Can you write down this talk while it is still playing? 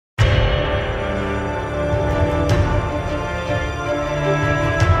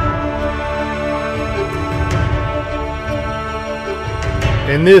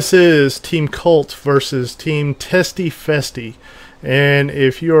And this is Team Cult versus Team Testy Festy. And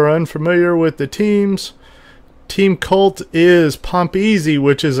if you are unfamiliar with the teams, Team Cult is Pompeezy,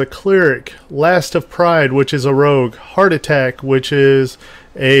 which is a cleric, Last of Pride, which is a rogue, Heart Attack, which is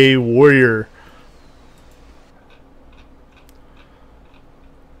a warrior.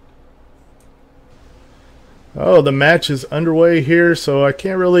 Oh, the match is underway here, so I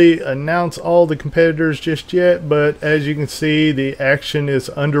can't really announce all the competitors just yet, but as you can see, the action is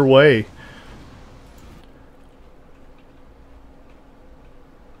underway.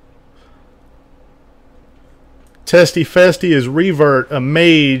 Testy Festy is Revert, a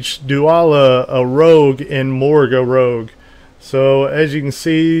mage, Duala, a rogue, and Morg, a rogue. So as you can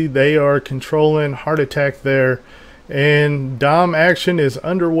see, they are controlling Heart Attack there. And Dom action is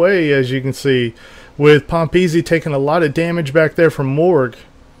underway, as you can see, with Pompeezy taking a lot of damage back there from Morg.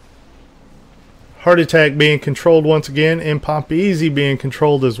 Heart Attack being controlled once again, and Pompeezy being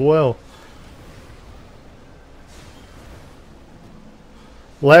controlled as well.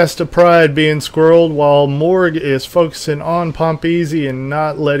 Last of Pride being squirreled while Morg is focusing on Pompeezy and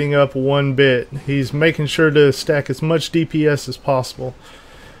not letting up one bit. He's making sure to stack as much DPS as possible.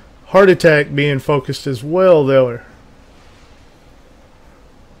 Heart Attack being focused as well there.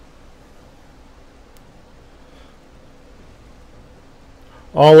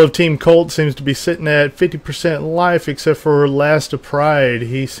 All of Team Cult seems to be sitting at 50% life except for Last of Pride.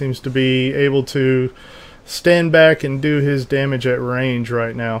 He seems to be able to stand back and do his damage at range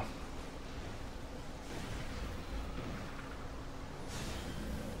right now.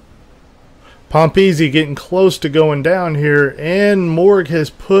 Pompeezy getting close to going down here, and Morg has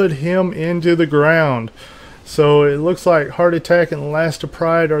put him into the ground. So it looks like Heart Attack and Last of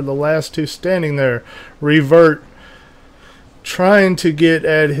Pride are the last two standing there. Revert trying to get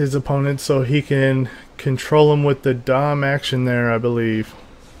at his opponent so he can control him with the Dom action there, I believe.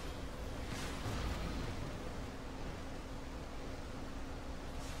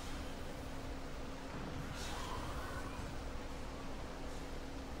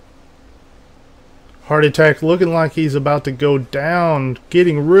 Heart Attack looking like he's about to go down,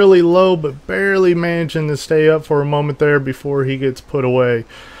 getting really low but barely managing to stay up for a moment there before he gets put away.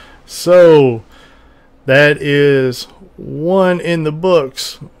 So that is one in the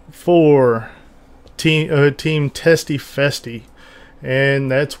books for Team Testy Festy, and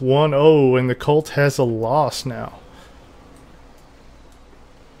that's 1-0, and the Cult has a loss now.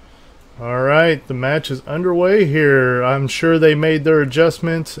 Alright, the match is underway here. I'm sure they made their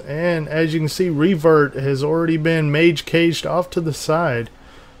adjustments, and as you can see, Revert has already been mage caged off to the side.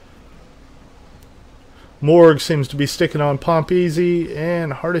 Morg seems to be sticking on Pompeezy,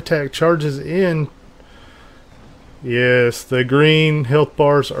 and Heart Attack charges in. Yes, the green health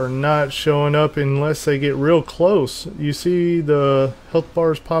bars are not showing up unless they get real close. You see the health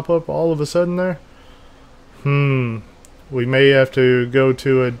bars pop up all of a sudden there? We may have to go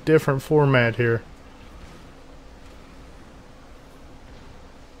to a different format here.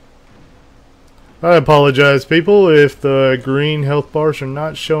 I apologize, people, if the green health bars are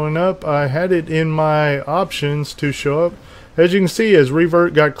not showing up. I had it in my options to show up. As you can see, as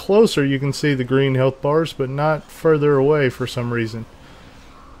Revert got closer, you can see the green health bars, but not further away for some reason.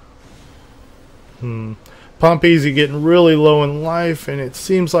 Pompeezy getting really low in life, and it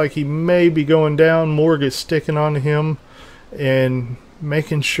seems like he may be going down. Morg is sticking on him and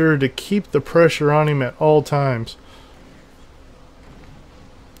making sure to keep the pressure on him at all times.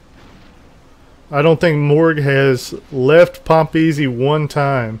 I don't think Morg has left Pompeezy one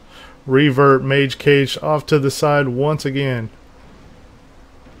time. Revert mage cage off to the side once again.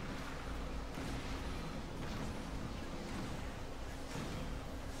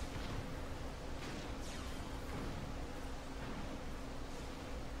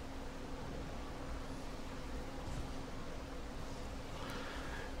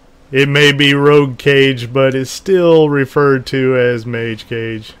 It may be rogue cage, but it's still referred to as mage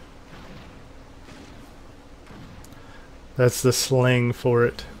cage. That's the slang for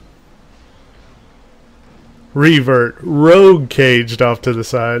it. Revert, rogue caged off to the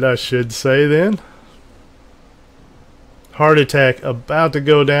side, I should say then. Heart Attack about to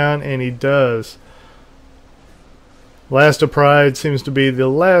go down, and he does. Last of Pride seems to be the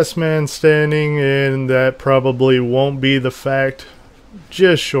last man standing, and that probably won't be the fact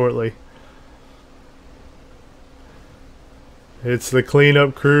just shortly. It's the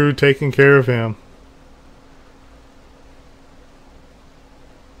cleanup crew taking care of him.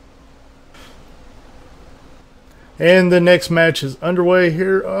 And the next match is underway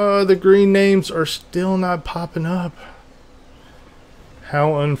here. The green names are still not popping up.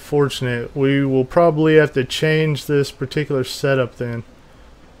 How unfortunate. We will probably have to change this particular setup then.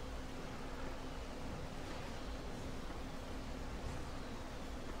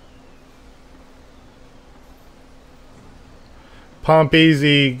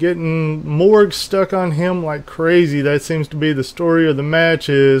 Pompeasy getting Morg stuck on him like crazy. That seems to be the story of the match,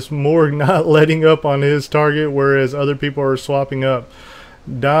 is Morg not letting up on his target, whereas other people are swapping up.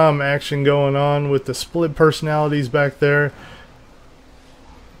 Dom action going on with the split personalities back there.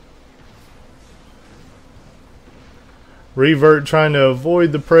 Revert trying to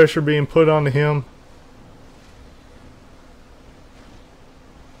avoid the pressure being put onto him.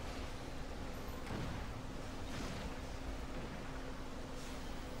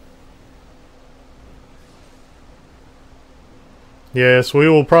 Yes, we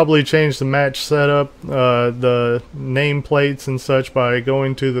will probably change the match setup, the nameplates and such, by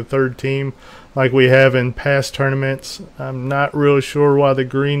going to the third team like we have in past tournaments. I'm not real sure why the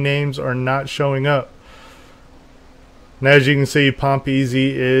green names are not showing up. And as you can see,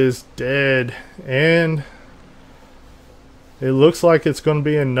 Pompeasy is dead. And it looks like it's going to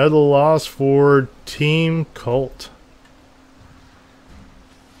be another loss for Team Cult.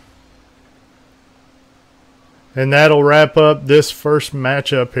 And that'll wrap up this first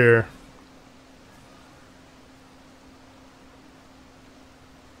matchup here.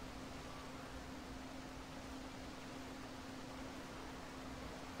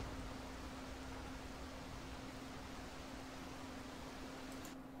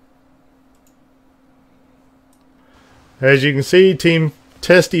 As you can see, Team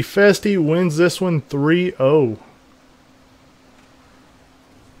Testy Festy wins this one 3-0.